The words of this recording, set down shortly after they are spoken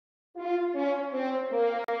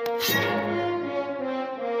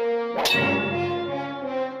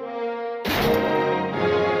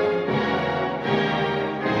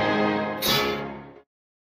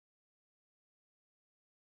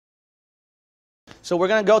So we're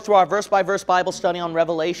going to go through our verse-by-verse Bible study on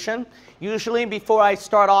Revelation. Usually before I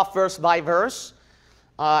start off verse by verse,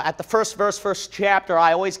 at the first verse, first chapter,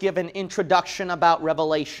 I always give an introduction about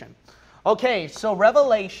Revelation. Okay, so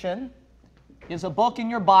Revelation is a book in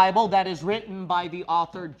your Bible that is written by the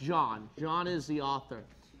author John. John is the author.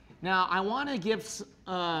 Now, I want to give...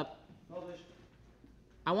 I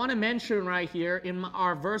want to mention right here in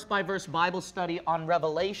our verse-by-verse Bible study on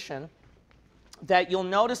Revelation that you'll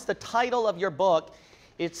notice the title of your book.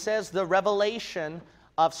 It says The Revelation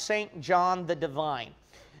of St. John the Divine.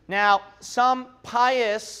 Now, some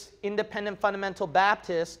pious independent fundamental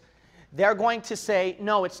Baptists, they're going to say,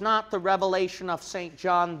 no, it's not the revelation of St.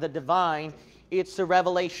 John the Divine, it's the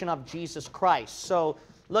revelation of Jesus Christ. So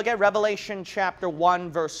look at Revelation chapter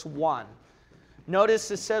 1, verse 1. Notice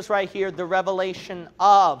it says right here, the revelation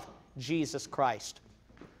of Jesus Christ.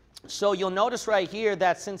 So you'll notice right here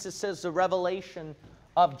that since it says the revelation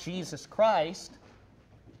of Jesus Christ,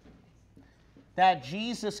 that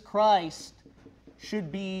Jesus Christ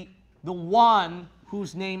should be the one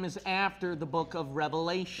whose name is after the book of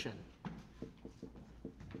Revelation.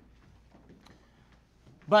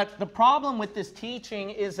 But the problem with this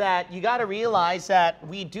teaching is that you got to realize that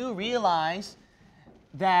we do realize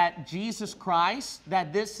that Jesus Christ,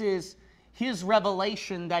 that this is his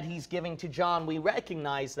revelation that he's giving to John. We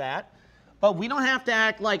recognize that. But we don't have to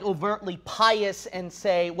act like overtly pious and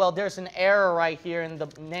say, well, there's an error right here in the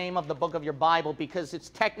name of the book of your Bible because it's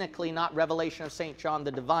technically not revelation of St. John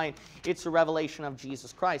the Divine. It's a revelation of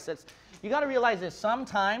Jesus Christ. You got to realize that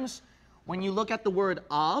sometimes when you look at the word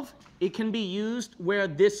of, it can be used where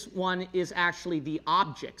this one is actually the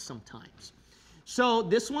object sometimes. So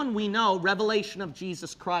this one we know, revelation of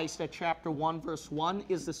Jesus Christ at chapter 1, verse 1,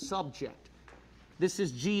 is the subject. This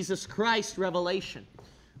is Jesus Christ revelation.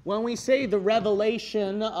 When we say the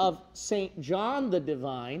revelation of St. John the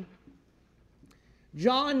Divine,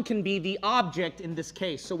 John can be the object in this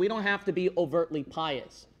case, so we don't have to be overtly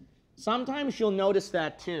pious. Sometimes you'll notice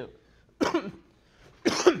that too.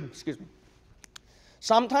 Excuse me.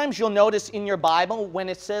 Sometimes you'll notice in your Bible when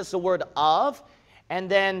it says the word of, and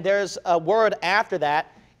then there's a word after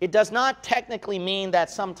that, it does not technically mean that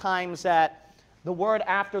sometimes that the word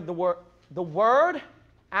after the word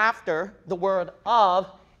after the word of,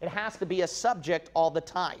 it has to be a subject all the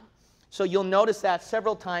time. So you'll notice that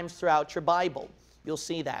several times throughout your Bible. You'll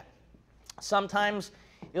see that. Sometimes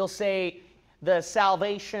you'll say the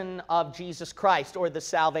salvation of Jesus Christ or the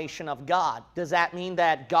salvation of God. Does that mean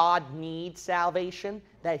that God needs salvation,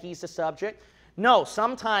 that he's the subject? No,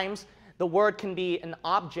 sometimes the word can be an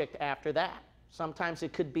object after that. Sometimes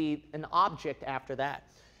it could be an object after that.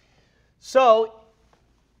 So,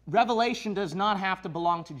 revelation does not have to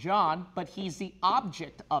belong to John, but he's the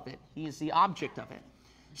object of it. He is the object of it.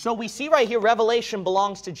 So we see right here, revelation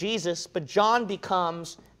belongs to Jesus, but John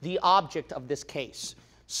becomes the object of this case.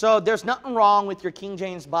 So there's nothing wrong with your King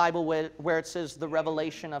James Bible where it says the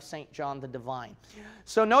revelation of St. John the Divine.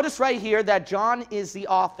 So notice right here that John is the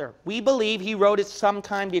author. We believe he wrote it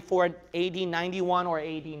sometime before AD 91 or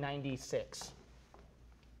AD 96.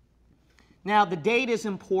 Now the date is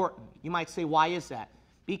important. You might say, why is that?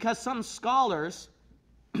 Because some scholars,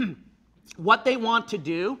 what they want to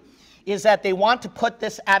do is that they want to put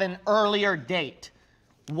this at an earlier date.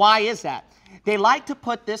 Why is that? They like to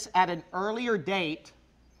put this at an earlier date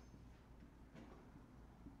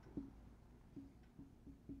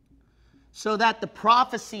so that the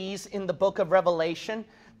prophecies in the book of Revelation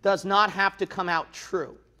does not have to come out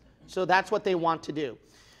true. So that's what they want to do.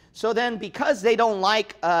 So then, because they don't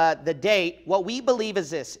like the date, what we believe is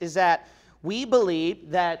this, is that we believe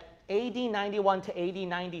that AD 91 to AD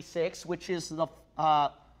 96, which is the,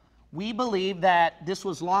 we believe that this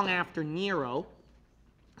was long after Nero,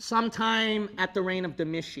 sometime at the reign of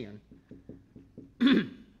Domitian.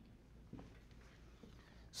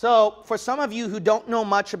 So, for some of you who don't know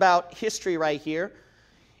much about history right here,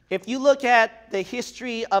 if you look at the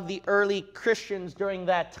history of the early Christians during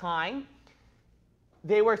that time,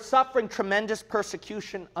 they were suffering tremendous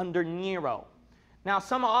persecution under Nero. Now,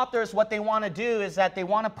 some authors, what they want to do is that they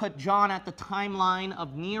want to put John at the timeline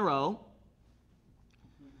of Nero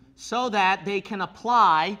so that they can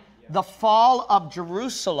apply the fall of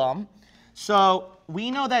Jerusalem. So, we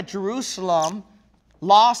know that Jerusalem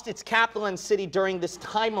lost its capital and city during this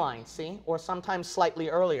timeline, see? Or sometimes slightly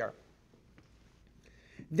earlier.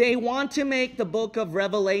 They want to make the book of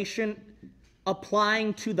Revelation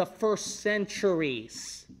applying to the first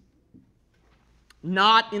centuries,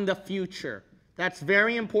 not in the future. That's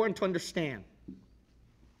very important to understand.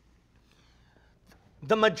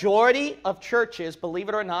 The majority of churches, believe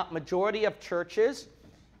it or not, majority of churches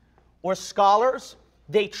or scholars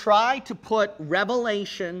they try to put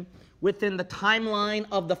Revelation within the timeline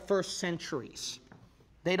of the first centuries.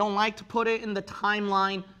 They don't like to put it in the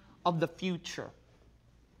timeline of the future.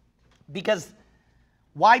 Because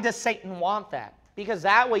why does Satan want that? Because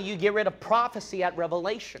that way you get rid of prophecy at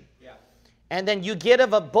Revelation. Yeah. And then you get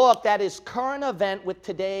of a book that is current event with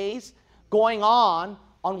today's going on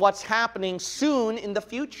what's happening soon in the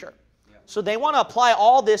future. Yeah. So they want to apply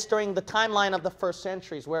all this during the timeline of the first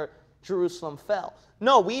centuries where Jerusalem fell.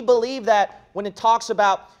 No, we believe that when it talks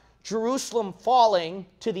about Jerusalem falling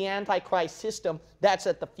to the Antichrist system, that's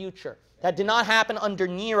at the future. That did not happen under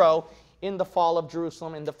Nero in the fall of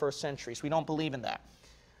Jerusalem in the first centuries. We don't believe in that.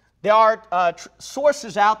 There are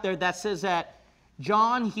sources out there that says that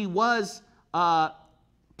John, he was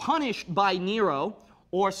punished by Nero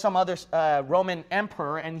or some other Roman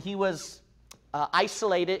emperor, and he was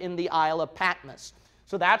isolated in the Isle of Patmos.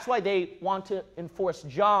 So that's why they want to enforce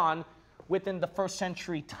John within the first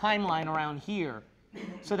century timeline around here,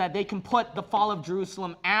 so that they can put the fall of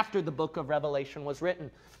Jerusalem after the book of Revelation was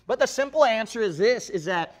written. But the simple answer is this, is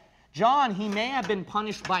that John, he may have been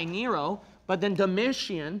punished by Nero, but then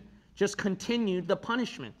Domitian just continued the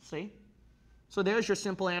punishment, see? So there's your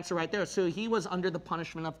simple answer right there. So he was under the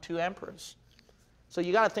punishment of two emperors. So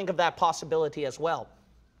you got to think of that possibility as well.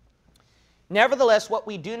 Nevertheless, what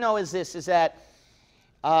we do know is this, is that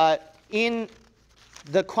in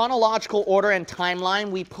the chronological order and timeline,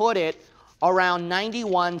 we put it around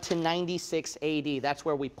 91 to 96 AD. That's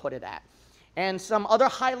where we put it at. And some other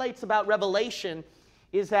highlights about Revelation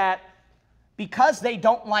is that because they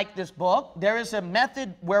don't like this book, there is a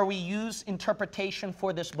method where we use interpretation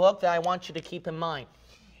for this book that I want you to keep in mind.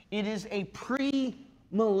 It is a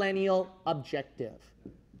pre-millennial objective.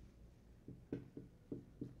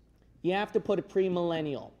 You have to put a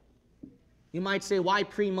pre-millennial. You might say, why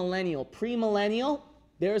pre-millennial? Pre-millennial,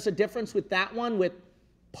 there is a difference with that one with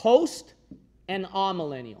post and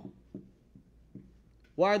amillennial.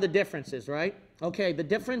 What are the differences, right? Okay, the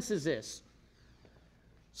difference is this.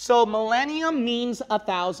 So millennium means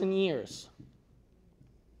 1,000 years.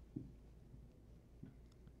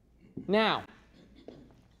 Now,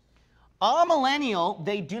 amillennial,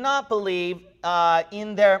 they do not believe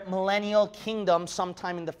in their millennial kingdom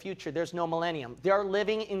sometime in the future. There's no millennium. They're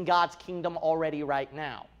living in God's kingdom already right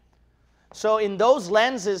now. So in those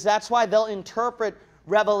lenses, that's why they'll interpret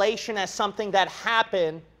Revelation as something that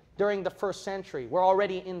happened during the first century. We're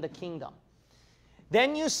already in the kingdom.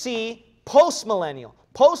 Then you see postmillennial.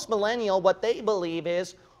 Postmillennial, what they believe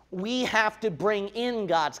is we have to bring in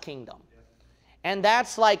God's kingdom. And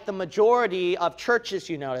that's like the majority of churches,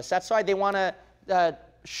 you notice. That's why they want to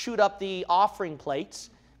shoot up the offering plates,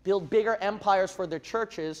 build bigger empires for their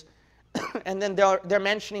churches, and then they're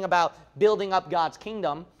mentioning about building up God's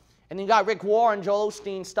kingdom. And you got Rick Warren, Joel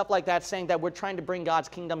Osteen, stuff like that saying that we're trying to bring God's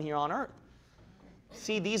kingdom here on earth.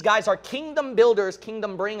 See, these guys are kingdom builders,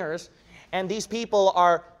 kingdom bringers, and these people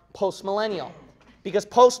are postmillennial. Because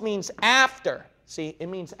post means after. See, it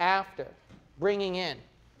means after, bringing in.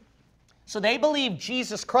 So they believe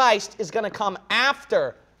Jesus Christ is going to come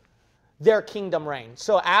after their kingdom reign.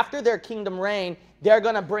 So after their kingdom reign, they're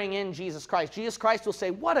going to bring in Jesus Christ. Jesus Christ will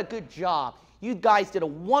say, what a good job. You guys did a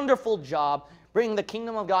wonderful job bringing the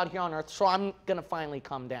kingdom of God here on earth, so I'm going to finally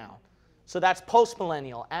come down. So that's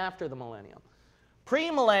postmillennial, after the millennium.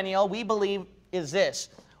 Premillennial, we believe, is this.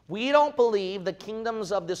 We don't believe the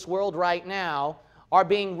kingdoms of this world right now are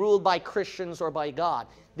being ruled by Christians or by God.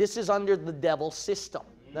 This is under the devil's system.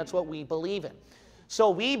 That's what we believe in. So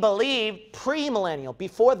we believe premillennial,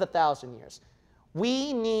 before the 1,000 years.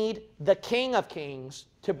 We need the King of Kings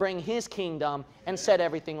to bring his kingdom and set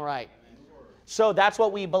everything right. So that's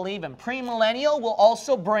what we believe in. Premillennial will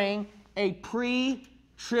also bring a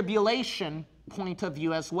pre-tribulation point of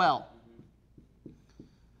view as well.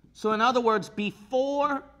 So in other words,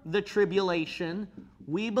 before the tribulation,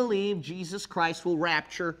 we believe Jesus Christ will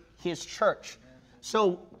rapture his church.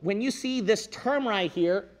 So when you see this term right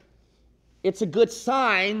here, it's a good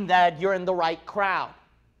sign that you're in the right crowd.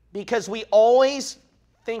 Because we always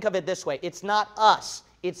think of it this way. It's not us,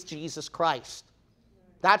 it's Jesus Christ.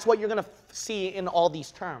 That's what you're going to see in all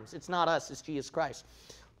these terms. It's not us, it's Jesus Christ.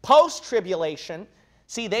 Post-tribulation,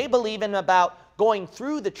 see, they believe in about going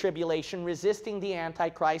through the tribulation, resisting the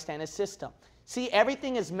Antichrist and his system. See,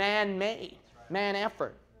 everything is man-made, man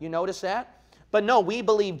effort. You notice that? But no, we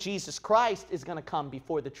believe Jesus Christ is going to come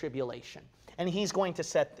before the tribulation. And he's going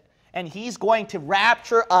to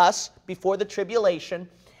rapture us before the tribulation.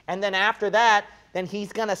 And then after that, then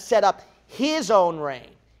he's going to set up his own reign,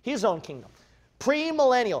 his own kingdom.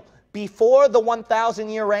 Premillennial, before the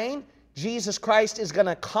 1,000-year reign, Jesus Christ is going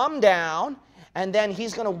to come down, and then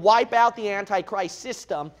he's going to wipe out the Antichrist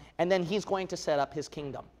system, and then he's going to set up his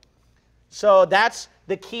kingdom. So that's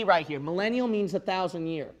the key right here. Millennial means 1,000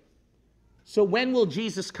 year. So when will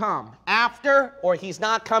Jesus come? After, or he's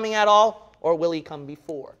not coming at all, or will he come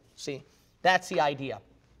before? See, that's the idea.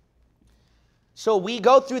 So we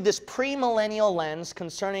go through this premillennial lens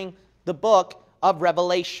concerning the book of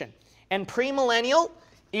Revelation. And premillennial,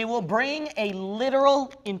 it will bring a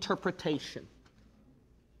literal interpretation.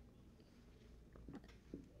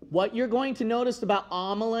 What you're going to notice about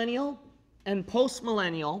amillennial and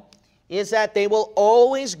postmillennial is that they will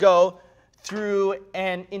always go through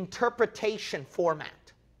an interpretation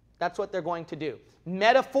format. That's what they're going to do.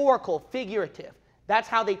 Metaphorical, figurative. That's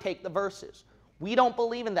how they take the verses. We don't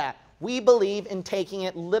believe in that. We believe in taking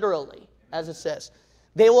it literally, as it says.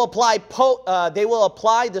 They will apply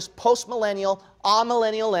this postmillennial,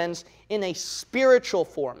 amillennial lens in a spiritual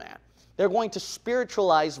format. They're going to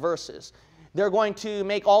spiritualize verses. They're going to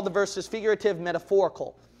make all the verses figurative,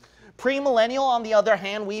 metaphorical. Premillennial, on the other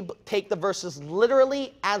hand, we take the verses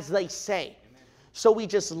literally as they say. So we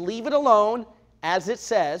just leave it alone as it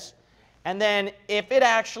says. And then if it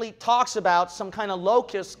actually talks about some kind of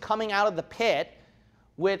locust coming out of the pit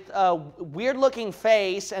with a weird-looking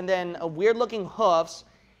face and then a weird-looking hoofs,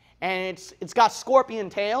 and it's got scorpion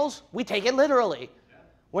tails, we take it literally.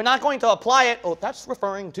 We're not going to apply it, oh, that's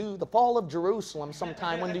referring to the fall of Jerusalem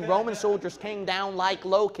sometime when the Roman soldiers came down like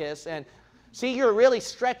locusts. And see, you're really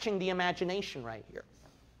stretching the imagination right here.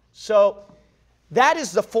 So that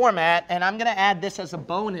is the format, and I'm going to add this as a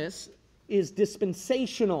bonus, is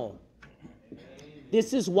dispensational.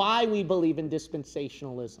 This is why we believe in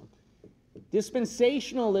dispensationalism.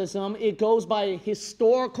 Dispensationalism, it goes by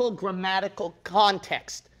historical grammatical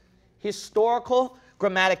context. Historical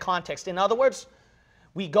grammatic context. In other words,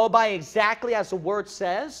 we go by exactly as the word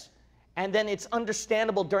says, and then it's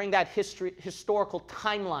understandable during that historical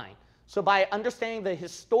timeline. So by understanding the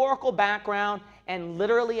historical background and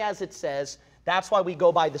literally as it says, that's why we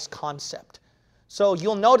go by this concept. So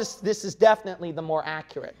you'll notice this is definitely the more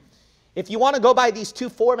accurate. If you want to go by these two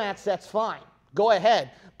formats, that's fine. Go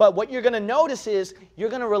ahead. But what you're going to notice is you're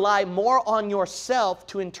going to rely more on yourself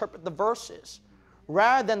to interpret the verses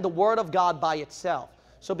rather than the Word of God by itself.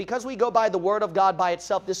 So because we go by the Word of God by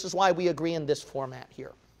itself, this is why we agree in this format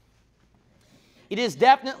here. It is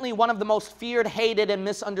definitely one of the most feared, hated, and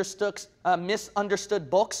misunderstood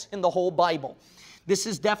books in the whole Bible. This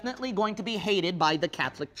is definitely going to be hated by the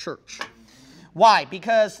Catholic Church. Why?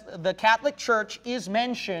 Because the Catholic Church is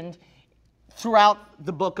mentioned throughout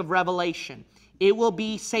the book of Revelation. It will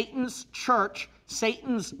be Satan's church,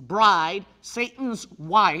 Satan's bride, Satan's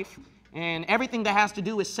wife, and everything that has to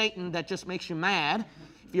do with Satan that just makes you mad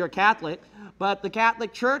if you're a Catholic. But the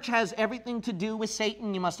Catholic Church has everything to do with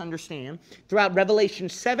Satan, you must understand, throughout Revelation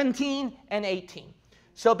 17 and 18.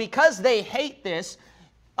 So because they hate this,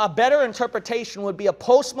 a better interpretation would be a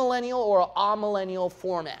postmillennial or an amillennial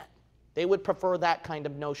format. They would prefer that kind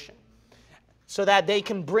of notion so that they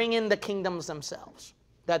can bring in the kingdoms themselves,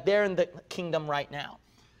 that they're in the kingdom right now.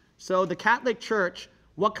 So the Catholic Church,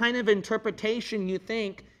 what kind of interpretation you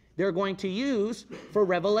think they're going to use for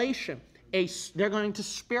Revelation? They're going to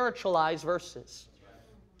spiritualize verses.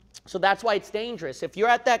 So that's why it's dangerous. If you're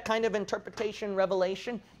at that kind of interpretation,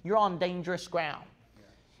 Revelation, you're on dangerous ground.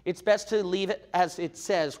 It's best to leave it as it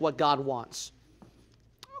says, what God wants.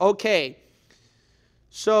 Okay.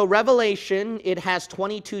 So Revelation, it has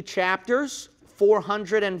 22 chapters,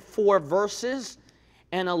 404 verses,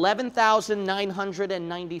 and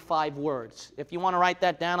 11,995 words. If you want to write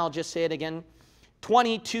that down, I'll just say it again.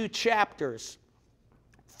 22 chapters,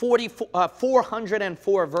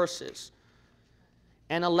 404 verses,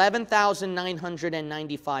 and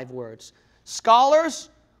 11,995 words. Scholars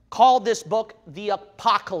call this book the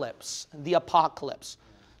Apocalypse. The Apocalypse.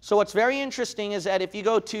 So what's very interesting is that if you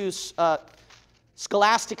go to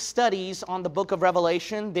scholastic studies on the book of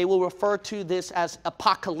Revelation, they will refer to this as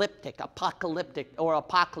apocalyptic, or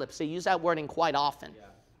apocalypse. They use that wording quite often. Yeah.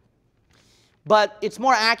 But it's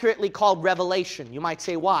more accurately called Revelation. You might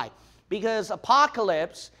say, why? Because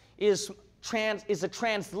apocalypse is a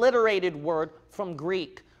transliterated word from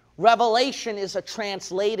Greek. Revelation is a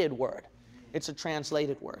translated word. It's a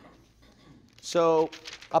translated word. So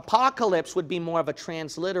apocalypse would be more of a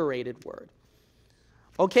transliterated word.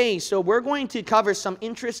 Okay, so we're going to cover some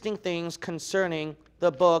interesting things concerning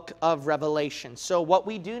the book of Revelation. So what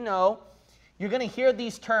we do know, you're going to hear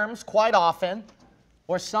these terms quite often,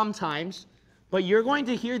 or sometimes, but you're going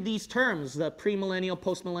to hear these terms, the premillennial,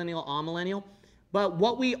 postmillennial, amillennial. But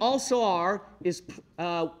what we also are is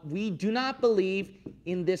we do not believe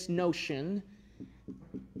in this notion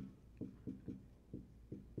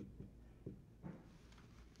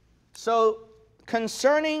So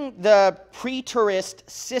concerning the preterist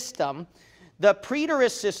system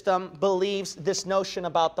believes this notion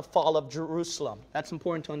about the fall of Jerusalem. That's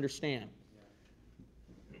important to understand.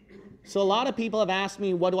 So a lot of people have asked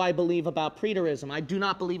me, what do I believe about preterism? I do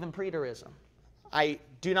not believe in preterism. I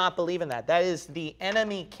do not believe in that. That is the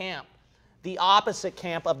enemy camp, the opposite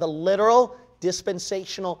camp of the literal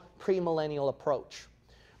dispensational premillennial approach.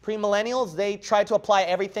 Premillennials, they try to apply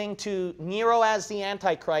everything to Nero as the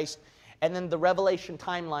Antichrist and then the Revelation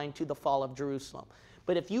timeline to the fall of Jerusalem.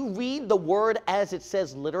 But if you read the word as it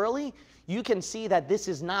says literally, you can see that this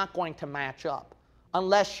is not going to match up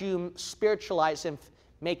unless you spiritualize and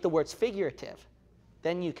make the words figurative.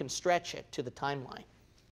 Then you can stretch it to the timeline.